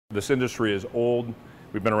This industry is old.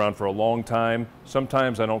 We've been around for a long time.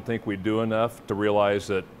 Sometimes I don't think we do enough to realize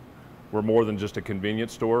that we're more than just a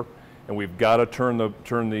convenience store, and we've got to turn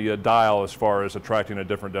the dial as far as attracting a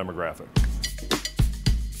different demographic.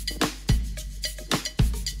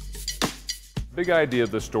 The big idea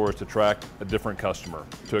of this store is to attract a different customer,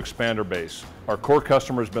 to expand our base. Our core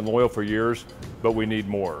customer has been loyal for years, but we need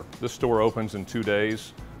more. This store opens in 2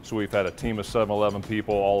 days, so we've had a team of 7-Eleven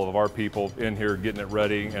people, all of our people in here getting it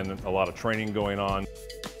ready, and a lot of training going on.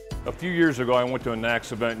 A few years ago, I went to a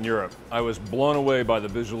NACS event in Europe. I was blown away by the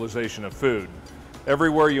visualization of food.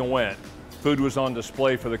 Everywhere you went, food was on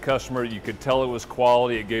display for the customer. You could tell it was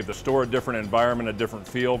quality. It gave the store a different environment, a different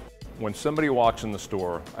feel. When somebody walks in the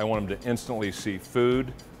store, I want them to instantly see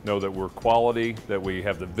food, know that we're quality, that we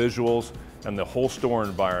have the visuals, and the whole store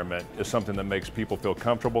environment is something that makes people feel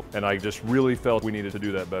comfortable, and I just really felt we needed to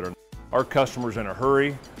do that better. Our customers in a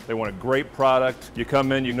hurry, they want a great product. You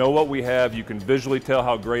come in, you know what we have, you can visually tell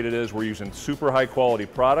how great it is. We're using super high quality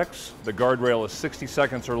products. The guardrail is 60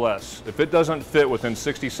 seconds or less. If it doesn't fit within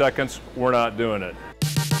 60 seconds, we're not doing it.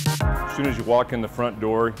 As soon as you walk in the front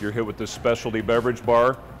door, you're hit with this specialty beverage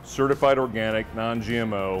bar, certified organic,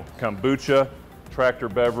 non-GMO, kombucha, tractor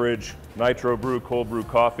beverage, nitro brew, cold brew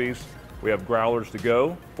coffees. We have growlers to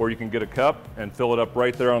go, or you can get a cup and fill it up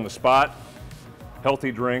right there on the spot.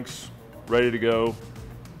 Healthy drinks, ready to go,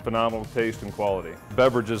 phenomenal taste and quality.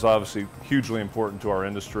 Beverage is obviously hugely important to our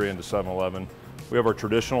industry and to 7-Eleven. We have our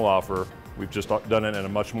traditional offer. We've just done it in a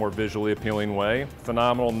much more visually appealing way.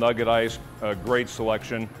 Phenomenal nugget ice, a great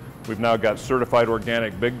selection. We've now got certified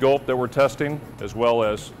organic Big Gulp that we're testing, as well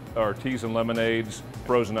as our teas and lemonades,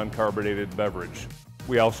 frozen uncarbonated beverage.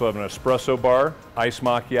 We also have an espresso bar, iced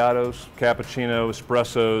macchiatos, cappuccino,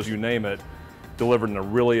 espressos, you name it, delivered in a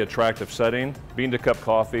really attractive setting. Bean to cup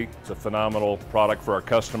coffee, it's a phenomenal product for our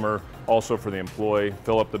customer, also for the employee.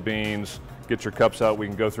 Fill up the beans, get your cups out, we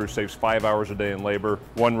can go through, saves 5 hours a day in labor.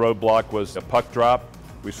 One roadblock was a puck drop.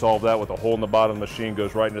 We solved that with a hole in the bottom of the machine,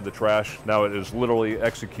 goes right into the trash. Now it is literally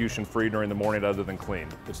execution free during the morning other than clean.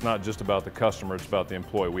 It's not just about the customer, it's about the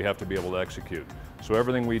employee. We have to be able to execute. So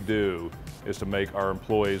everything we do is to make our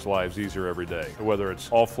employees' lives easier every day. Whether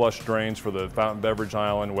it's all flush drains for the fountain beverage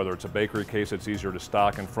island, whether it's a bakery case that's easier to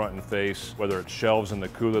stock in front and face, whether it's shelves in the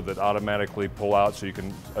cooler that automatically pull out so you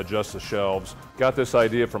can adjust the shelves. Got this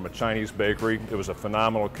idea from a Chinese bakery. It was a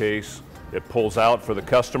phenomenal case. It pulls out for the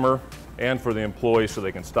customer and for the employee so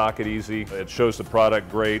they can stock it easy. It shows the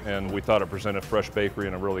product great, and we thought it presented fresh bakery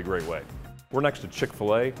in a really great way. We're next to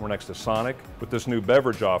Chick-fil-A, we're next to Sonic. With this new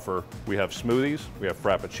beverage offer, we have smoothies, we have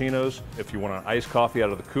frappuccinos. If you want an iced coffee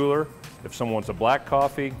out of the cooler, if someone wants a black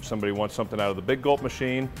coffee, if somebody wants something out of the Big Gulp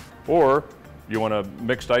machine, or you want a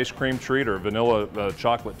mixed ice cream treat or vanilla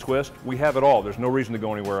chocolate twist, we have it all. There's no reason to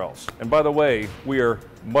go anywhere else. And by the way, we are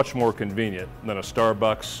much more convenient than a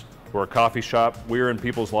Starbucks or a coffee shop. We are in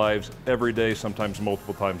people's lives every day, sometimes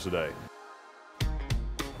multiple times a day.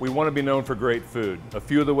 We want to be known for great food. A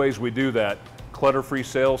few of the ways we do that: clutter-free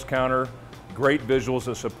sales counter, great visuals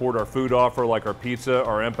that support our food offer like our pizza,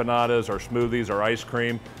 our empanadas, our smoothies, our ice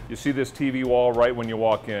cream. You see this TV wall right when you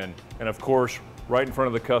walk in. And of course, right in front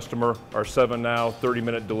of the customer, our 7 Now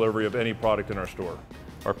 30-minute delivery of any product in our store.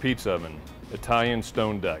 Our pizza oven, Italian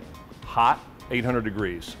stone deck, hot, 800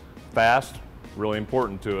 degrees, fast, really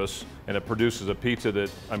important to us, and it produces a pizza that,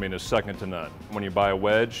 is second to none. When you buy a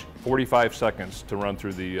wedge, 45 seconds to run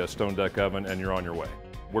through the stone deck oven and you're on your way.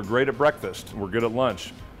 We're great at breakfast, we're good at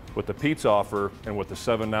lunch. With the pizza offer and with the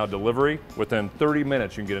 7 Now delivery, within 30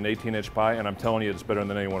 minutes you can get an 18-inch pie, and I'm telling you it's better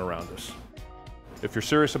than anyone around us. If you're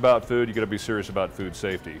serious about food, you gotta be serious about food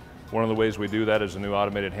safety. One of the ways we do that is a new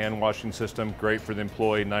automated hand washing system, great for the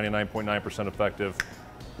employee, 99.9% effective,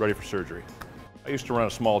 ready for surgery. I used to run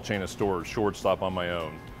a small chain of stores, shortstop on my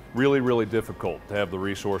own. Really difficult to have the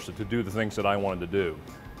resources to do the things that I wanted to do.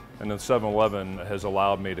 And then 7-Eleven has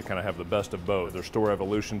allowed me to kind of have the best of both. Their store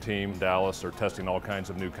evolution team, Dallas, are testing all kinds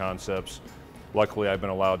of new concepts. Luckily, I've been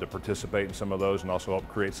allowed to participate in some of those and also help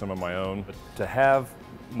create some of my own. But to have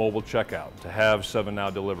mobile checkout, to have 7 Now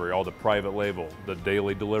delivery, all the private label, the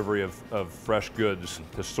daily delivery of fresh goods,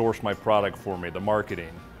 to source my product for me, the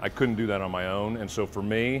marketing, I couldn't do that on my own. And so for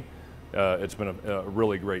me, it's been a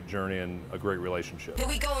really great journey and a great relationship. Here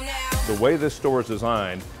we go now. The way this store is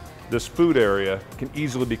designed, this food area can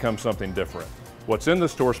easily become something different. What's in the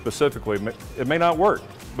store specifically, it may not work,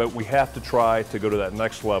 but we have to try to go to that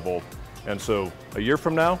next level. And so a year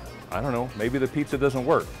from now, I don't know, maybe the pizza doesn't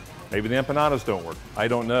work. Maybe the empanadas don't work. I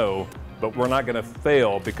don't know, but we're not gonna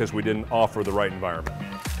fail because we didn't offer the right environment.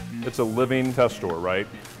 It's a living test store, right?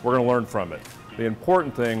 We're gonna learn from it. The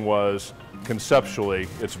important thing was, conceptually,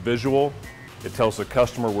 it's visual, It tells the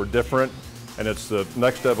customer we're different, and it's the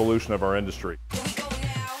next evolution of our industry.